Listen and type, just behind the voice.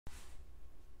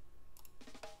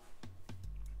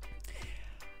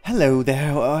Hello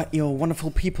there, you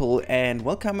wonderful people, and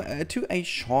welcome to a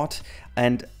short,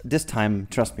 and this time,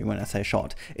 trust me when I say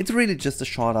short, it's really just a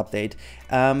short update,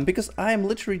 because I'm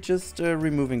literally just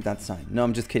removing that sign. No,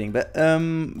 I'm just kidding, but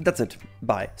that's it.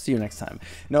 Bye. See you next time.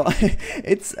 No,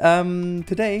 it's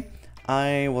today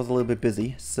I was a little bit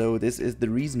busy, so this is the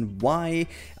reason why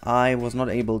I was not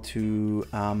able to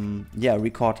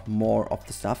record more of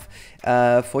the stuff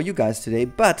for you guys today.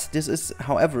 But this is,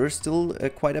 however, still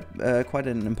quite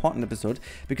an important episode,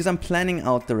 because I'm planning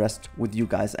out the rest with you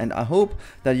guys, and I hope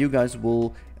that you guys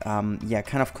will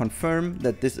kind of confirm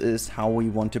that this is how we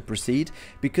want to proceed,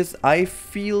 because I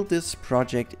feel this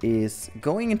project is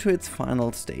going into its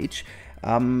final stage.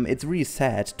 It's really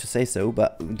sad to say so,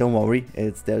 but don't worry,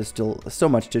 there's still so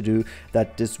much to do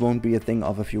that this won't be a thing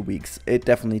of a few weeks. It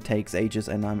definitely takes ages,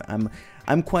 and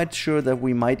I'm quite sure that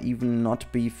we might even not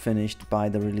be finished by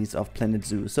the release of Planet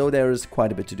Zoo. So there is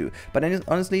quite a bit to do. But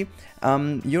honestly,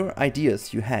 your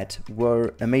ideas you had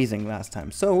were amazing last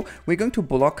time. So we're going to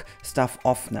block stuff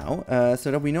off now, so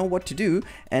that we know what to do.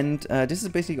 And this is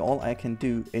basically all I can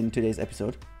do in today's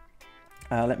episode.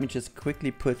 Let me just quickly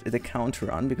put the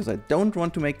counter on, because I don't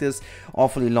want to make this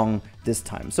awfully long this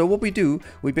time. So what we do,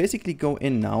 we basically go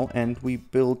in now and we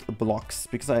build blocks,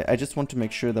 because I just want to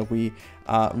make sure that we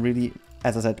really,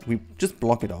 as I said, we just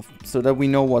block it off so that we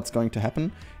know what's going to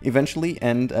happen eventually,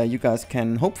 and you guys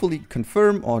can hopefully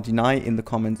confirm or deny in the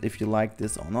comments if you like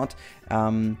this or not,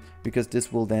 because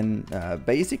this will then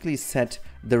basically set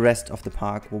the rest of the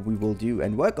park, what we will do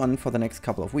and work on for the next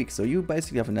couple of weeks. So you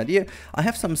basically have an idea. I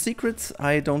have some secrets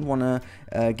I don't want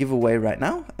to give away right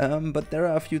now, but there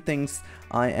are a few things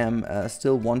I am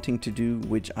still wanting to do,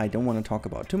 which I don't want to talk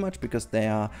about too much, because they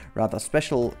are rather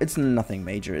special. It's nothing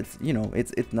major, it's, you know,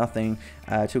 it's nothing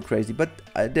too crazy, but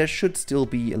there should still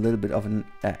be a little bit of an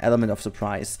element of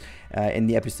surprise in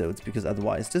the episodes, because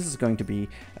otherwise this is going to be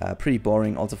pretty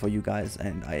boring also for you guys,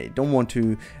 and I don't want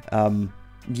to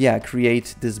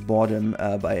create this boredom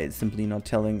by simply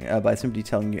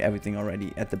telling you everything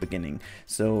already at the beginning.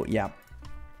 So yeah.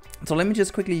 So let me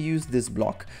just quickly use this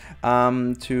block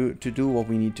to do what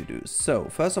we need to do. So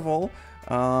first of all,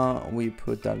 we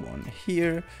put that one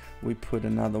here, we put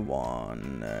another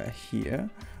one here,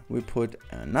 we put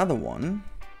another one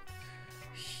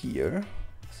here,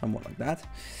 somewhat like that,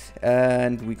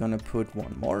 and we're gonna put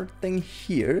one more thing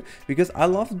here, because I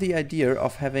love the idea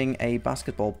of having a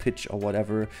basketball pitch or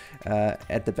whatever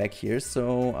at the back here.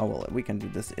 So well, we can do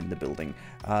this in the building.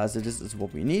 So this is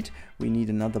what we need. We need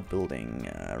another building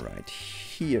right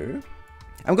here.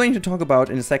 I'm going to talk about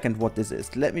in a second what this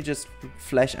is. Let me just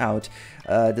flesh out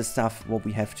the stuff what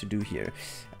we have to do here.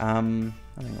 I think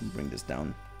I'll bring this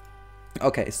down.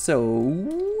 Okay,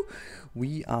 so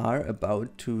we are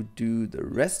about to do the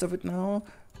rest of it now,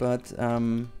 but I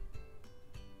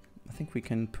think we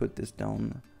can put this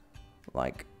down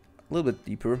like a little bit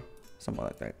deeper,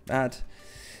 somewhat like that.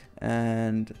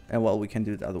 And well, we can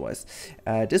do it otherwise.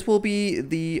 This will be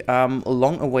the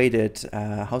long-awaited,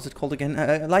 how's it called again?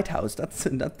 Lighthouse. That's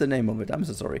the name of it. I'm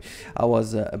so sorry. I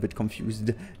was a bit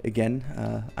confused again.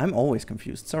 I'm always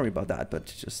confused. Sorry about that, but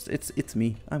just it's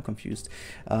me. I'm confused.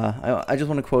 I just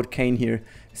want to quote Kane here.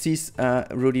 Sees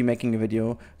Rudi making a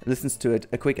video, listens to it,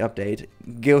 a quick update,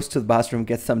 goes to the bathroom,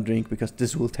 gets some drink, because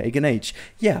this will take an age.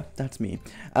 Yeah, that's me.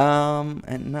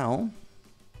 And now,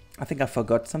 I think I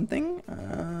forgot something.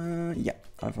 Yeah,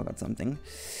 I forgot something.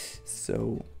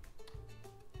 So,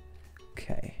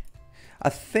 okay. I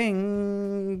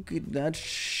think that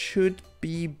should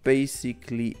be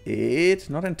basically it.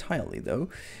 Not entirely, though.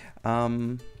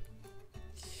 I'm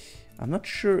not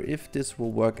sure if this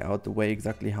will work out the way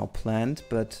exactly how planned,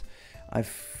 but I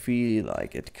feel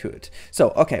like it could. So,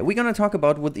 okay, we're gonna talk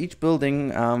about with each building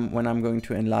when I'm going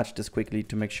to enlarge this quickly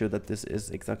to make sure that this is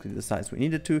exactly the size we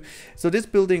need it to. So this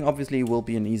building obviously will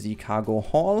be an easy cargo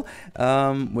hall,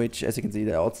 which, as you can see,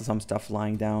 there are also some stuff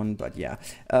lying down, but yeah.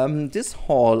 This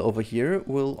hall over here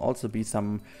will also be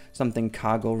something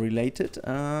cargo related.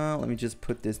 Let me just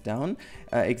put this down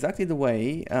exactly the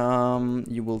way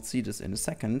you will see this in a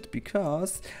second,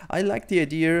 because I like the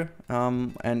idea,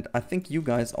 and I think you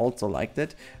guys also liked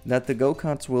it, that the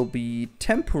go-karts will be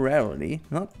temporarily,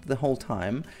 not the whole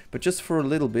time, but just for a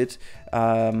little bit,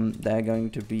 they're going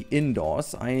to be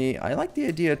indoors. I like the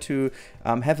idea to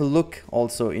have a look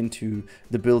also into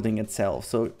the building itself.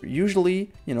 So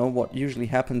usually, you know, what usually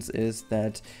happens is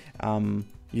that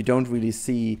you don't really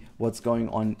see what's going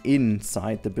on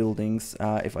inside the buildings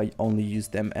if I only use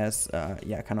them as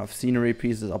yeah, kind of scenery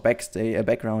pieces or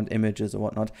background images or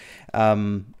whatnot.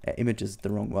 Images is the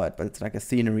wrong word, but it's like a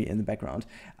scenery in the background,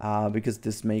 because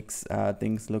this makes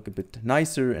things look a bit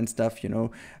nicer and stuff, you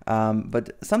know.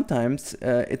 But sometimes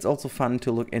it's also fun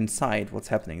to look inside what's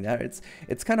happening there.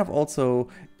 It's kind of also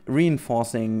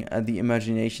reinforcing the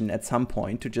imagination at some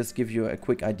point to just give you a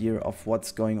quick idea of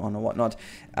what's going on or whatnot.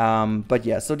 But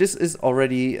yeah, so this is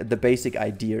already the basic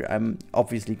idea. I'm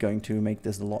obviously going to make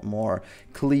this a lot more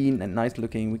clean and nice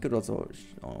looking. We could also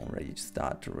already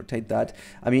start to rotate that.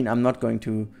 I mean, I'm not going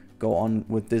to go on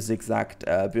with this exact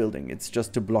building. It's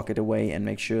just to block it away and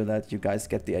make sure that you guys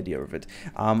get the idea of it.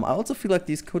 I also feel like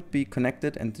these could be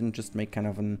connected and then just make kind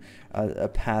of a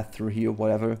path through here,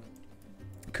 whatever.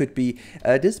 Could be.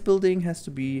 This building has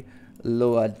to be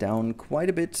lowered down quite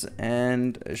a bit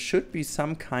and should be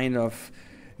some kind of,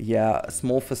 yeah,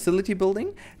 small facility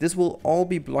building. This will all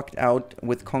be blocked out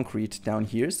with concrete down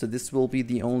here. So this will be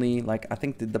the only, like, I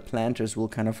think the planters will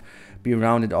kind of be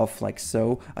rounded off like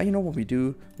so. You know what we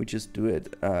do? We just do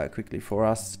it quickly for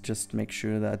us. Just make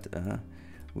sure that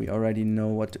we already know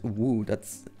what. Woo,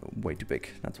 that's way too big.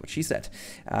 That's what she said.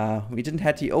 We didn't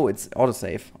have the. Oh, it's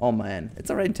autosave. Oh man,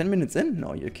 it's already 10 minutes in.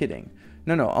 No, you're kidding.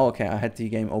 No. Oh, okay, I had the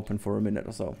game open for a minute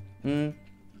or so.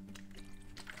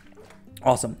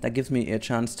 Awesome. That gives me a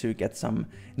chance to get some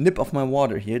nip of my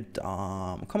water here.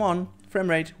 Come on, frame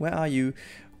rate. Where are you?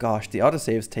 Gosh, the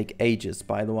autosaves take ages.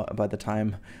 By the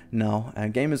time now,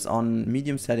 game is on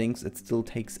medium settings. It still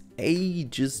takes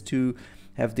ages to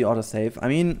have the autosave. I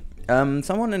mean.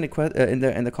 Someone in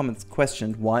the comments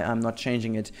questioned why I'm not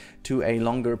changing it to a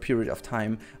longer period of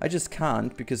time. I just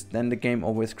can't, because then the game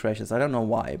always crashes. I don't know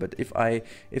why, but if I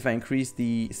increase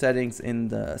the settings in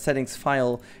the settings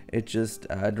file, it just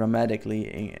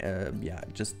dramatically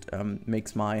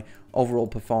makes my overall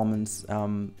performance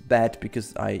bad,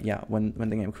 because when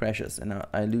the game crashes and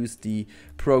I lose the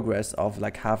progress of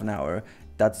like half an hour,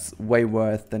 that's way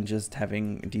worse than just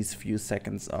having these few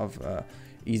seconds of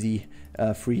easy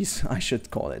freeze, I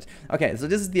should call it. Okay, so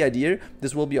this is the idea.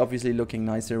 This will be obviously looking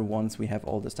nicer once we have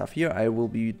all the stuff here.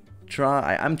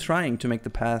 I'm trying to make the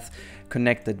path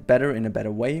connected better in a better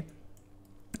way.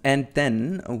 And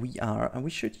then we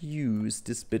should use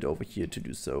this bit over here to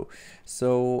do so.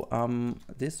 So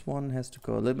this one has to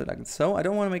go a little bit like so. I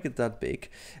don't want to make it that big.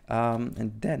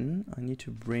 And then I need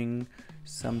to bring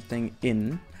something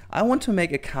in. I want to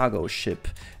make a cargo ship,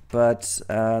 but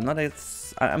I'm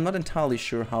not entirely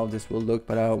sure how this will look,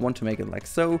 but I want to make it like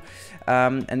so.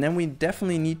 And then we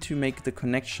definitely need to make the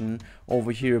connection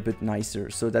over here a bit nicer,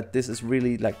 so that this is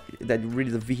really like, that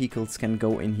really the vehicles can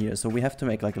go in here. So we have to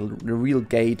make like a real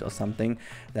gate or something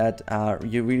that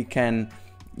you really can,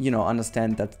 you know,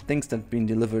 understand that things that have been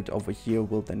delivered over here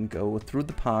will then go through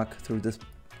the park, through this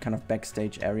kind of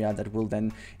backstage area that will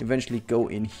then eventually go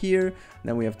in here.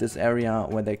 Then we have this area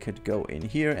where they could go in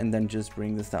here and then just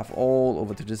bring the stuff all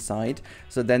over to this side.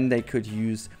 So then they could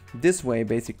use this way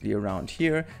basically around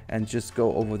here and just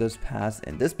go over this path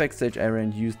in this backstage area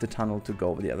and use the tunnel to go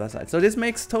over the other side. So this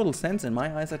makes total sense in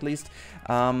my eyes, at least,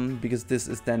 because this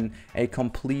is then a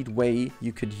complete way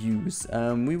you could use.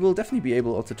 We will definitely be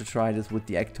able also to try this with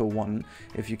the Ecto 1.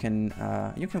 If you can,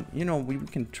 we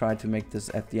can try to make this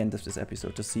at the end of this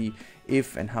episode to see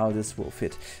if and how this will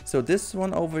fit. So this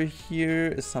one over here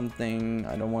is something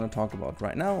I don't want to talk about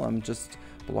right now. I'm just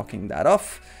blocking that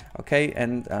off. Okay,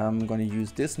 and I'm going to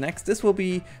use this next. This will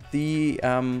be the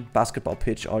basketball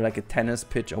pitch, or like a tennis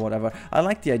pitch or whatever. I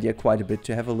like the idea quite a bit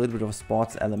to have a little bit of a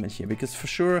sports element here, because for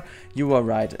sure you are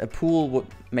right, a pool would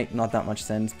make not that much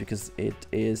sense, because it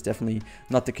is definitely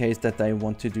not the case that they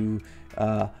want to do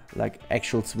like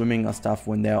actual swimming or stuff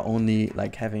when they're only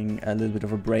like having a little bit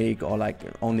of a break, or like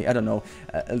only, I don't know,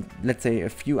 let's say a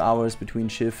few hours between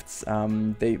shifts.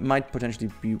 They might potentially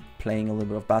be playing a little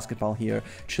bit of basketball here,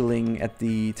 chilling at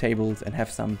the tables and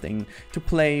have something to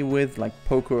play with, like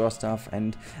poker or stuff.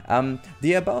 And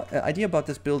the idea about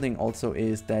this building also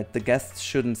is that the guests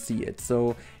shouldn't see it.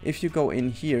 So if you go in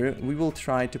here, we will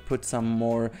try to put some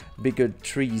more bigger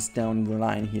trees down the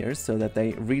line here, so that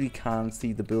they really can't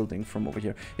see the building from over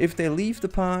here. If they leave the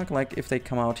park, like if they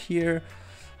come out here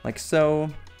like so,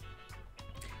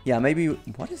 yeah, maybe.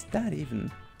 What is that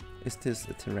even? Is this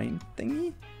a terrain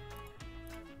thingy?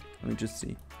 Let me just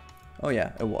see. Oh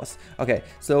yeah, it was. Okay,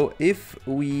 so if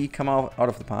we come out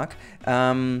of the park,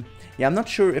 yeah, I'm not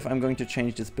sure if I'm going to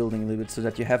change this building a little bit so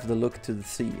that you have the look to the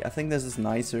sea. I think this is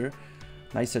nicer.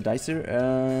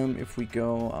 If we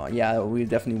go, yeah, we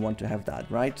definitely want to have that,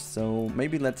 right? So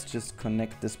maybe let's just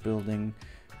connect this building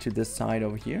to this side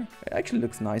over here. It actually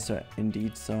looks nicer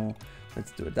indeed, so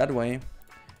Let's do it that way.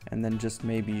 And then just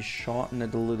maybe shorten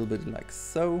it a little bit like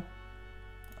so.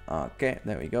 Okay,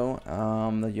 there we go.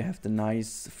 That you have the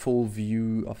nice full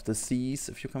view of the seas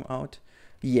if you come out.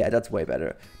 Yeah, that's way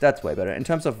better. That's way better. In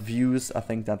terms of views, I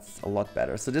think that's a lot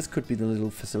better. So this could be the little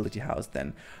facility house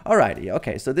then. Alrighty,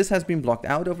 okay, so this has been blocked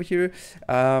out over here.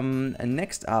 And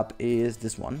next up is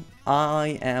this one.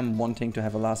 I am wanting to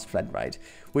have a last flat ride,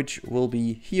 which will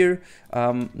be here.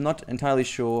 Not entirely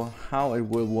sure how it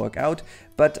will work out,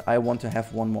 but I want to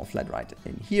have one more flat ride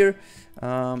in here.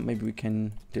 Maybe we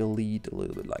can delete a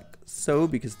little bit like so,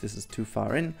 because this is too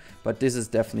far in, but this is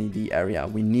definitely the area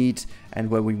we need and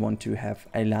where we want to have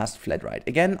a last flat ride.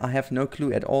 Again, I have no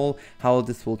clue at all how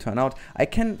this will turn out. I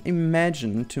can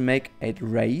imagine to make it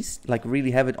raised, like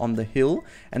really have it on the hill,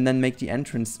 and then make the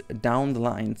entrance down the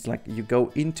lines, like you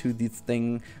go into this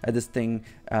thing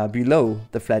below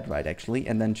the flat ride actually,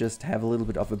 and then just have a little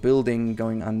bit of a building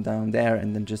going on down there,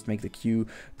 and then just make the queue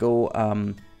go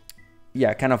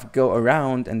yeah, kind of go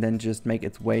around and then just make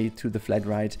its way to the flat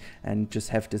ride, and just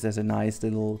have this as a nice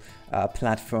little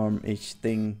platform-ish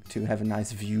thing to have a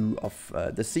nice view of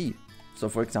the sea. So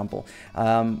for example,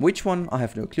 which one, I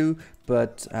have no clue,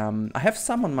 but I have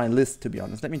some on my list, to be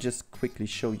honest. Let me just quickly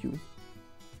show you.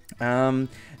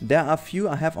 There are a few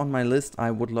I have on my list I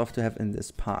would love to have in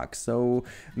this park, so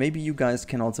maybe you guys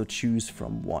can also choose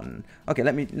from one. Okay,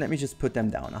 let me just put them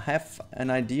down. I have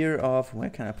an idea of where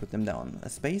can I put them down. A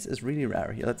space is really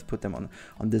rare here. Let's put them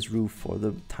on this roof for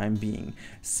the time being.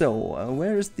 So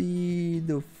where is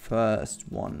the first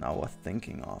one I was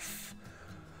thinking of?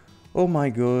 Oh my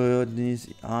goodness,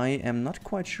 I am not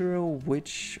quite sure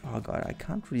which. Oh god, I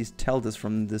can't really tell this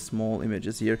from the small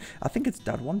images here. I think it's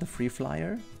that one, the free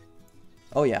flyer.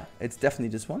 Oh yeah, it's definitely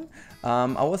this one.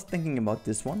 I was thinking about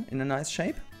this one in a nice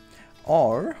shape.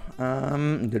 Or,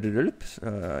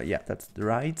 yeah, that's the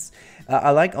rides.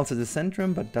 I like also the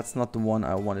Centrum, but that's not the one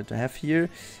I wanted to have here.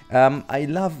 I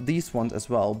love these ones as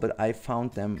well, but I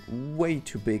found them way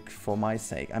too big for my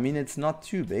sake. I mean, it's not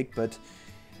too big, but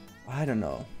I don't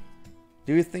know.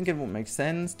 Do you think it would make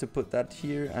sense to put that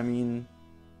here? I mean,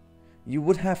 you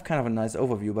would have kind of a nice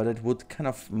overview, but it would kind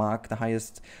of mark the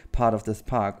highest part of this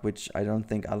park, which I don't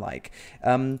think I like.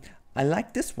 I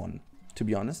like this one, to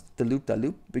be honest, the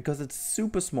loop-da-loop, because it's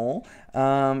super small.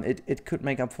 It could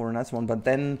make up for a nice one, but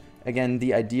then again,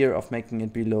 the idea of making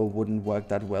it below wouldn't work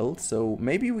that well. So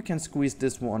maybe we can squeeze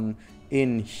this one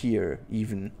in here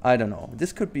even. I don't know.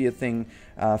 This could be a thing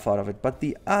thought of it. But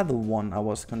the other one I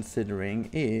was considering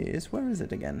is, where is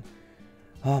it again?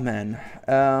 Oh man,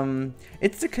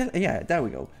 it's the, yeah, there we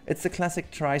go. It's the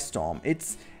classic Tri-Storm.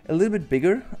 It's a little bit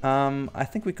bigger. I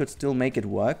think we could still make it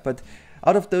work, but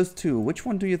out of those two, which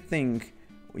one do you think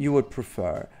you would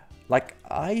prefer? Like,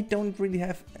 I don't really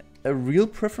have a real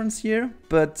preference here,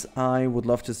 but I would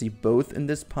love to see both in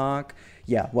this park.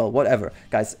 Yeah, well, whatever.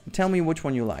 Guys, tell me which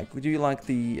one you like. Do you like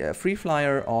the Free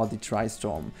Flyer or the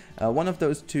Tri-Storm? One of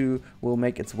those two will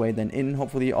make its way then in,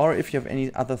 hopefully. Or if you have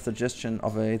any other suggestion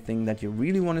of a thing that you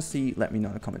really want to see, let me know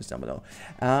in the comments down below.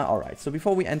 Alright, so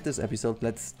before we end this episode,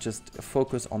 let's just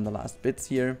focus on the last bits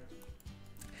here.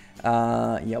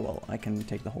 Yeah, well, I can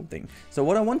take the whole thing. So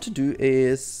what I want to do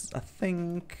is, I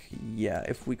think, yeah,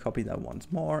 if we copy that once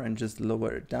more and just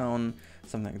lower it down,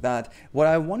 something like that. What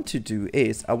I want to do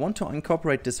is, I want to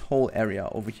incorporate this whole area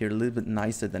over here a little bit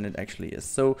nicer than it actually is.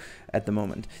 So, at the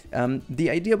moment, the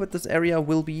idea about this area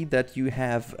will be that you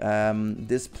have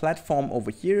this platform over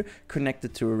here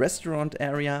connected to a restaurant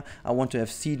area. I want to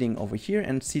have seating over here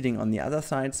and seating on the other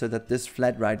side, so that this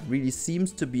flat ride really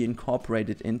seems to be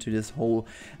incorporated into this whole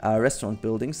restaurant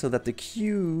building, so that the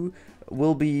queue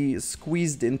will be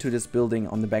squeezed into this building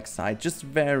on the back side, just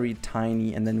very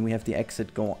tiny, and then we have the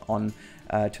exit go on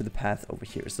to the path over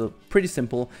here. So pretty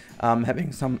simple,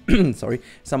 having some sorry,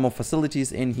 some more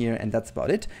facilities in here, and that's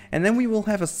about it. And then we will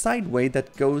have a sideway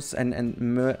that goes and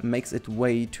makes its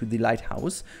way to the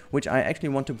lighthouse, which I actually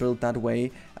want to build that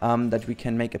way, that we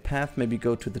can make a path, maybe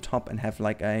go to the top and have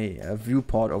like a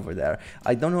viewport over there.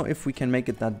 I don't know if we can make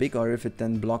it that big or if it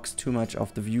then blocks too much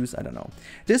of the views, I don't know.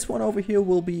 This one over here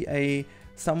will be a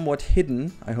somewhat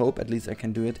hidden, I hope, at least I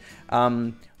can do it,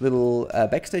 little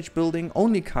backstage building,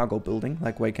 only cargo building,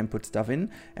 like where you can put stuff in,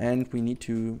 and we need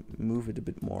to move it a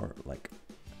bit more like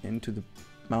into the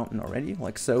mountain already,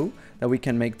 like so, that we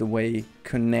can make the way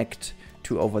connect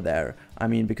to over there. I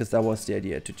mean, because that was the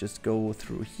idea, to just go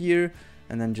through here,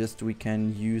 and then just we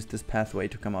can use this pathway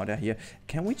to come out of here.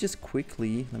 Can we just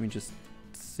quickly, let me just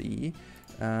see.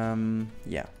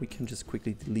 Yeah, we can just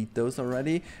quickly delete those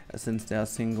already, since they are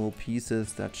single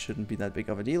pieces. That shouldn't be that big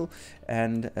of a deal.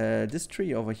 And this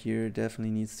tree over here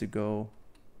definitely needs to go.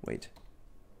 Wait,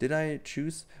 Did I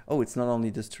choose? Oh, it's not only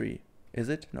this tree. Is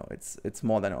it? No, it's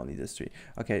more than only this tree.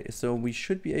 Okay, so we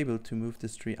should be able to move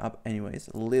this tree up anyways,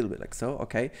 a little bit like so.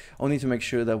 Okay, only to make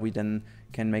sure that we then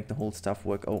can make the whole stuff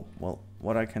work. Oh, well,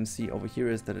 what I can see over here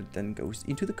is that it then goes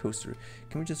into the coaster.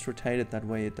 Can we just rotate it that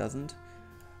way? It doesn't.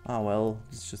 Ah, well,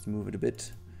 let's just move it a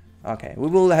bit. Okay, we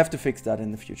will have to fix that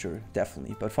in the future,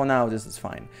 definitely. But for now, this is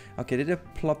fine. Okay, did I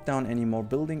plop down any more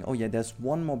building? Oh yeah, there's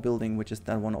one more building, which is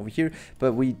that one over here.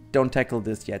 But we don't tackle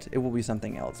this yet. It will be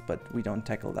something else, but we don't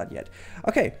tackle that yet.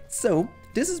 Okay, so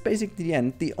this is basically the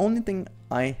end. The only thing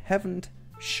I haven't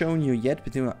shown you yet,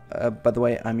 by the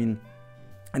way, I mean,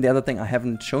 and the other thing I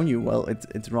haven't shown you, well,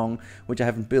 it's wrong, which I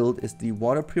haven't built, is the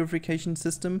water purification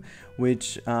system,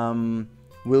 which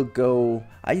will go,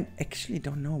 I actually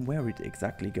don't know where it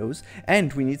exactly goes,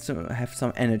 and we need to have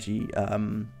some energy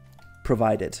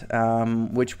provided,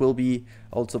 which will be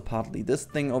also partly this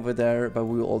thing over there, but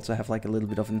we will also have like a little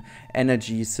bit of an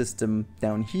energy system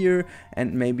down here,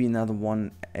 and maybe another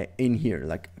one in here,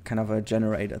 like kind of a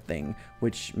generator thing,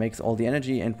 which makes all the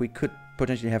energy, and we could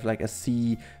potentially have like a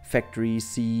sea factory,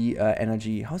 sea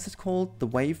energy, how's it called? The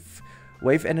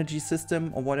wave energy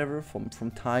system or whatever from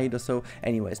Tide or so.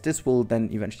 Anyways, this will then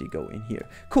eventually go in here.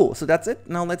 Cool, so that's it.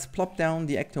 Now let's plop down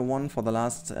the Actor 1 for the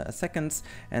last seconds,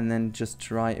 and then just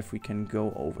try if we can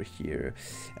go over here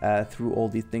through all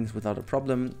these things without a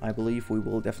problem. I believe we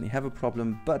will definitely have a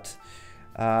problem, but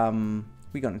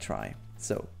we're gonna try.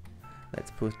 So let's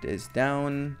put this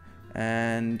down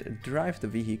and drive the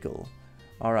vehicle.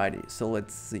 Alrighty, so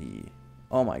let's see.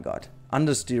 Oh my god,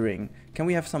 understeering. Can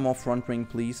we have some more front wing,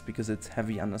 please? Because it's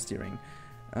heavy understeering.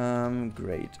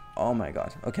 Great. Oh my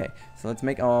god. Okay, so let's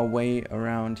make our way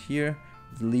around here.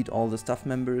 Delete all the staff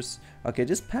members. Okay,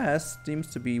 this pass seems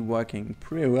to be working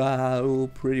pretty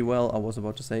well. I was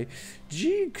about to say,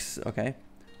 jeeks. Okay.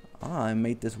 Ah, I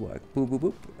made this work. Boop, boop,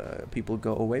 boop. People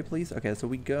go away, please. Okay, so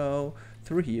we go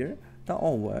through here. That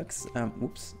all works.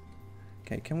 Whoops.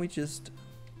 Okay, can we just...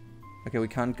 Okay, we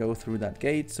can't go through that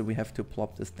gate, so we have to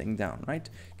plop this thing down, right?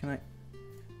 Can I...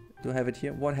 Do I have it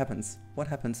here? What happens? What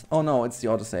happens? Oh no, it's the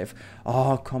autosave.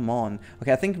 Oh, come on.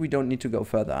 Okay, I think we don't need to go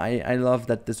further. I love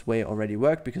that this way already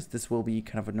worked, because this will be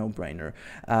kind of a no-brainer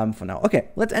for now. Okay,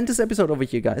 let's end this episode over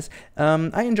here, guys.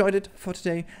 I enjoyed it for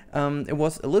today. It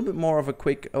was a little bit more of a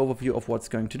quick overview of what's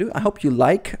going to do. I hope you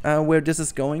like where this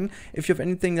is going. If you have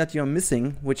anything that you're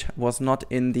missing, which was not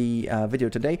in the video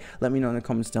today, let me know in the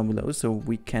comments down below, so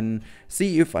we can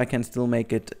see if I can still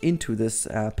make it into this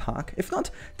park. If not,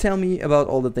 tell me about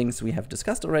all the things we have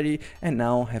discussed already. And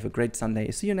now have a great Sunday.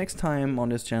 See you next time on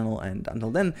this channel, and until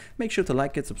then, make sure to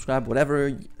like it, subscribe,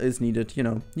 whatever is needed, you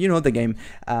know the game,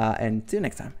 and see you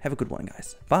next time. Have a good one,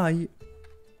 guys. Bye.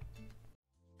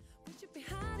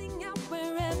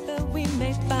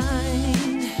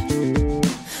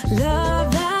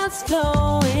 Love that's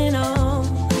flowing on.